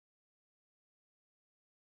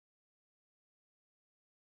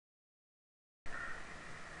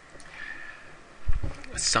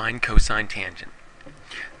Sine, cosine, tangent.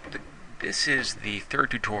 This is the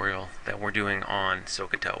third tutorial that we're doing on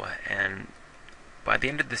Sohcahtoa, and by the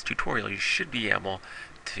end of this tutorial you should be able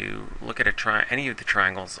to look at any of the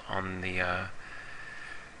triangles on the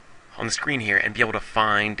screen here and be able to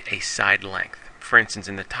find a side length. For instance,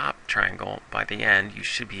 in the top triangle, by the end you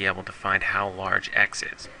should be able to find how large x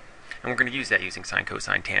is, and we're going to use that using sine,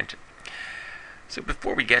 cosine, tangent. So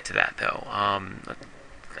before we get to that though,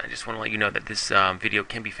 I just want to let you know that this video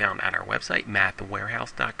can be found at our website,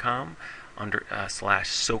 mathwarehouse.com, under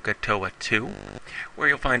 /Sohcahtoa2, where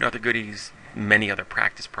you'll find other goodies, many other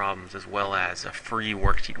practice problems, as well as a free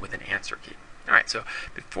worksheet with an answer key. Alright, so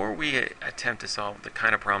before we attempt to solve the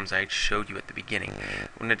kind of problems I showed you at the beginning, I'm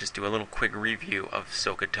going to just do a little quick review of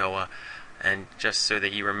Sohcahtoa, and just so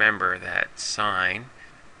that you remember that sine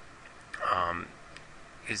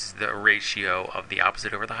is the ratio of the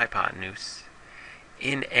opposite over the hypotenuse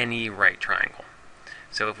in any right triangle.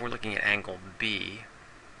 So if we're looking at angle B,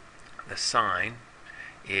 the sine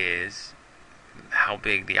is how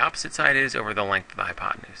big the opposite side is over the length of the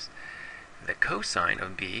hypotenuse. The cosine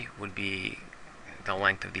of B would be the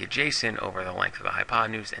length of the adjacent over the length of the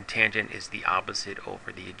hypotenuse, and tangent is the opposite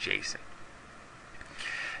over the adjacent.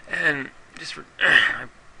 And I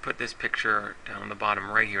put this picture down on the bottom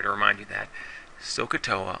right here to remind you that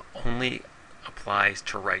Sohcahtoa only applies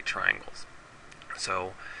to right triangles.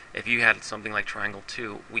 So if you had something like triangle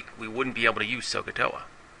 2, we wouldn't be able to use Sohcahtoa,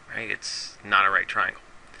 right? It's not a right triangle.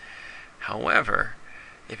 However,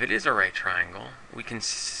 if it is a right triangle, we can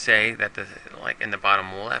say that like in the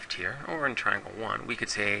bottom left here, or in triangle 1, we could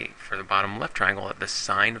say for the bottom left triangle that the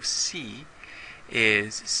sine of C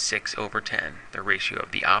is 6/10, the ratio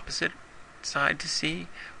of the opposite side to C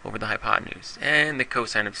over the hypotenuse, and the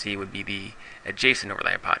cosine of C would be the adjacent over the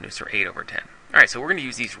hypotenuse, or 8/10. Alright, so we're going to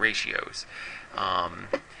use these ratios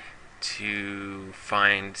to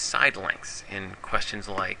find side lengths in questions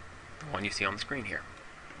like the one you see on the screen here.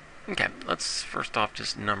 Okay, let's first off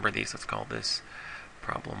just number these. Let's call this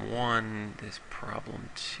problem 1, this problem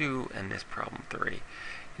 2, and this problem 3.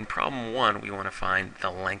 In problem 1, we want to find the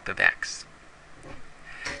length of x.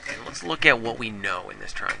 And let's look at what we know in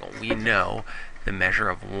this triangle. We know the measure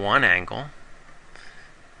of one angle.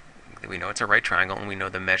 We know it's a right triangle, and we know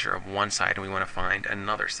the measure of one side, and we want to find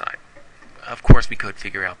another side. Of course, we could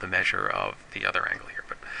figure out the measure of the other angle here,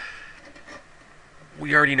 but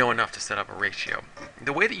we already know enough to set up a ratio.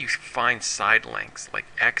 The way that you find side lengths, like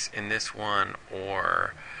x in this one,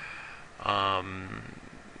 or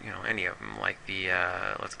any of them, like the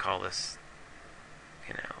let's call this,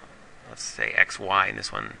 let's say xy in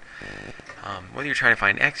this one. Whether you're trying to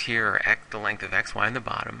find x here or the length of xy in the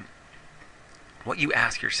bottom, what you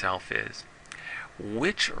ask yourself is,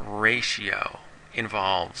 which ratio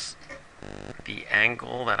involves the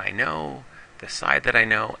angle that I know, the side that I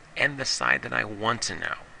know, and the side that I want to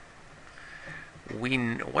know?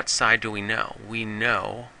 What side do we know? We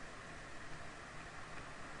know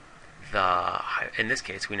in this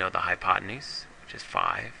case, we know the hypotenuse, which is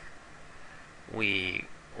 5. We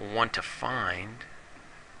want to find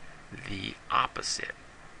the opposite,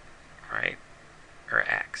 right, or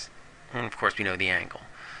x. And of course, we know the angle.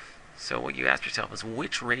 So what you ask yourself is,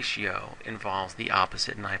 which ratio involves the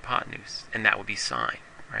opposite in the hypotenuse? And that would be sine,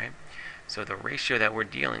 right? So the ratio that we're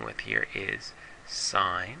dealing with here is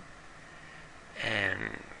sine,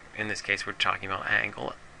 and in this case we're talking about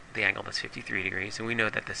angle, the angle that's 53 degrees, and we know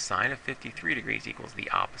that the sine of 53 degrees equals the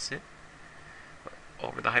opposite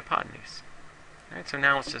over the hypotenuse. Alright, so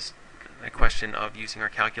now it's just a question of using our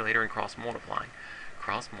calculator and cross multiplying.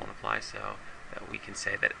 Cross multiply so that we can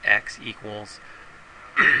say that x equals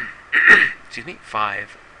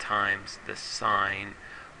 5 times the sine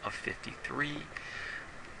of 53.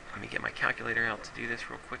 Let me get my calculator out to do this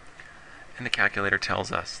real quick. And the calculator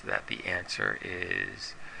tells us that the answer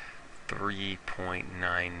is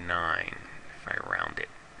 3.99 if I round it.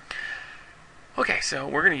 Okay, so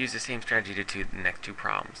we're going to use the same strategy to do the next two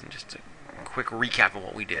problems. And just a quick recap of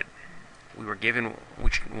what we did. We were given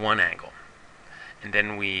one angle, and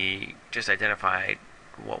then we just identified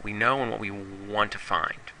what we know and what we want to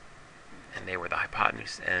find, and they were the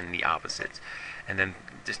hypotenuse and the opposites, and then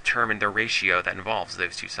determined the ratio that involves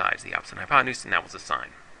those two sides, the opposite and hypotenuse, and that was the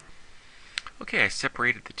sine. Okay, I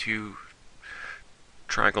separated the two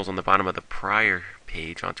triangles on the bottom of the prior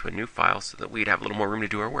page onto a new file so that we'd have a little more room to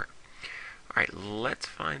do our work. Alright, let's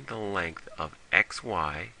find the length of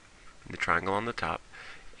xy in the triangle on the top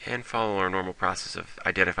and follow our normal process of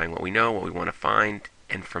identifying what we know, what we want to find,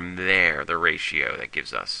 and from there the ratio that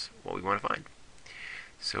gives us what we want to find.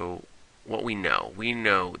 So what we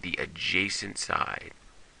know the adjacent side,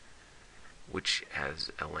 which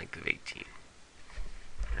has a length of 18.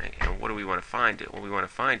 Right? And what do we want to find? What we want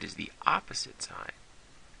to find is the opposite side.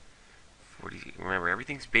 Remember,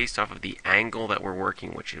 everything's based off of the angle that we're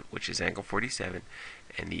working, which is angle 47,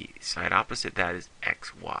 and the side opposite that is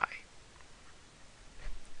xy,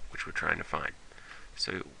 which we're trying to find.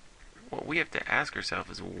 So what we have to ask ourselves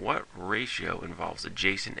is what ratio involves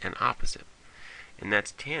adjacent and opposite, and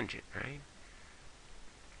that's tangent, right?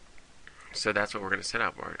 So that's what we're going to set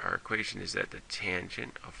up. Our equation is that the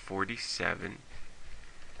tangent of 47,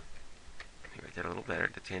 let me write that a little better,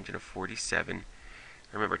 the tangent of 47,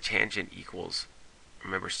 remember tangent equals,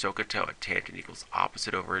 remember Sohcahtoa, tangent equals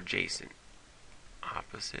opposite over adjacent.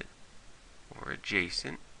 Opposite or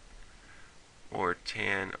adjacent, or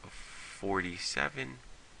tan of 47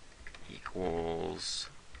 equals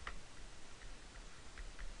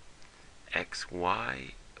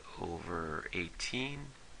xy over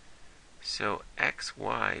 18. So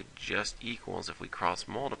xy just equals, if we cross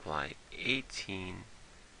multiply, 18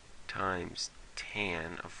 times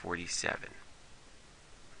tan of 47.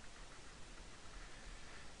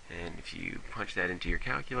 And if you punch that into your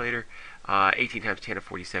calculator, 18 times tan of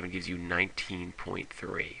 47 gives you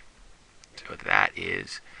 19.3. So that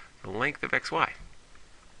is the length of xy.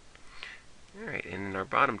 Alright, and in our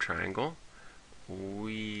bottom triangle,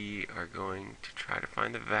 we are going to try to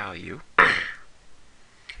find the value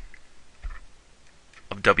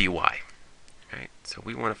of wy. Right? So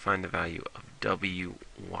we want to find the value of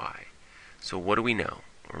wy. So what do we know?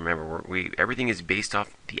 Remember, everything is based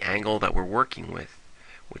off the angle that we're working with,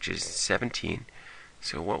 which is 17.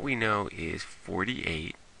 So what we know is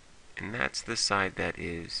 48, and that's the side that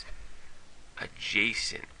is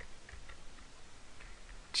adjacent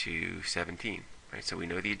to 17. Right? So we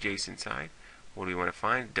know the adjacent side. What do we want to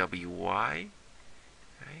find? wy.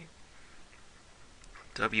 Right?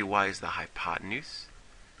 wy is the hypotenuse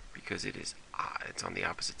because it's on the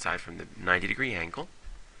opposite side from the 90-degree angle.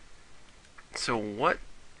 So what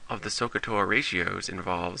of the Sohcahtoa ratios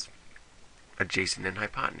involves adjacent and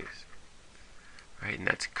hypotenuse? Right? And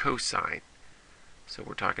that's cosine. So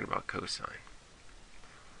we're talking about cosine.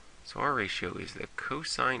 So our ratio is the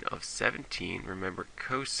cosine of 17. Remember,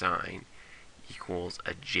 cosine equals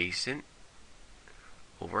adjacent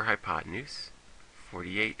over hypotenuse,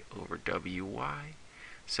 48 over wy.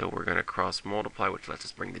 So we're going to cross multiply, which lets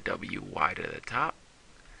us bring the wy to the top,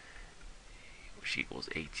 which equals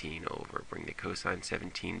 18 over, bring the cosine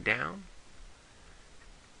 17 down.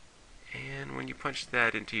 And when you punch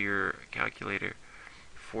that into your calculator,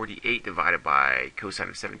 48 divided by cosine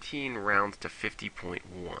of 17 rounds to 50.1.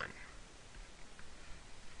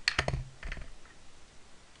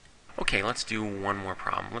 Okay, let's do one more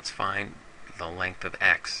problem. Let's find the length of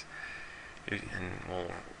x, and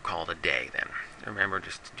we'll call it a day then. Remember,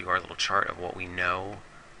 just to do our little chart of what we know,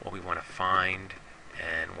 what we want to find,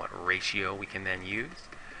 and what ratio we can then use.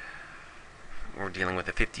 We're dealing with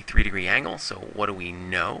a 53-degree angle, so what do we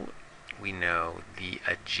know? We know the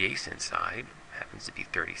adjacent side happens to be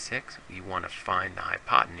 36. We want to find the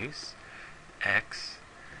hypotenuse, x.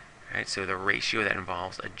 Right? So the ratio that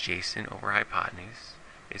involves adjacent over hypotenuse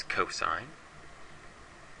is cosine.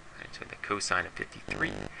 Right? So the cosine of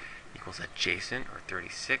 53 equals adjacent, or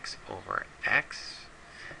 36, over x.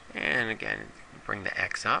 And again, bring the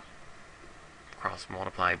x up. Cross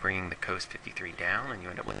multiply, bringing the cos 53 down, and you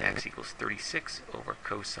end up with x equals 36 over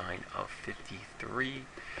cosine of 53.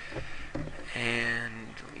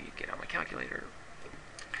 And let me get out my calculator.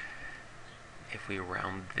 If we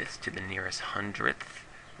round this to the nearest hundredth,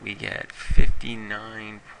 we get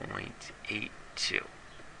 59.82.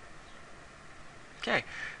 Okay,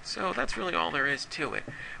 so that's really all there is to it.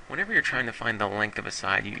 Whenever you're trying to find the length of a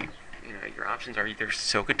side, you know, your options are either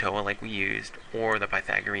Sohcahtoa, like we used, or the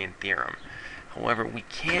Pythagorean theorem. However, we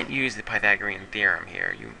can't use the Pythagorean theorem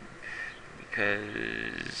here,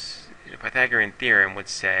 because the Pythagorean theorem would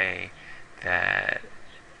say that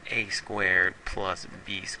a squared plus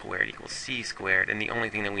b squared equals c squared, and the only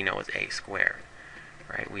thing that we know is a squared.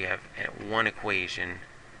 Right? We have one equation,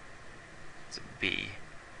 it's b.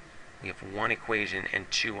 We have one equation and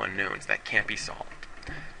two unknowns that can't be solved.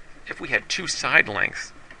 If we had two side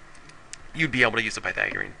lengths, you'd be able to use the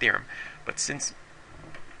Pythagorean theorem. But since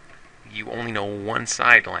you only know one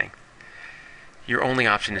side length, your only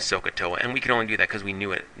option is Sohcahtoa, and we could only do that because we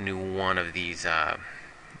knew one of these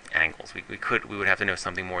angles. We would have to know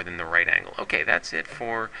something more than the right angle. Okay, that's it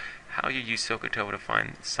for how you use Sohcahtoa to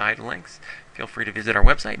find side lengths. Feel free to visit our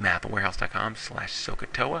website,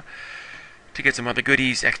 mathwarehouse.com/Sohcahtoa, to get some other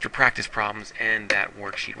goodies, extra practice problems, and that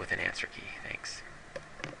worksheet with an answer key. Thanks.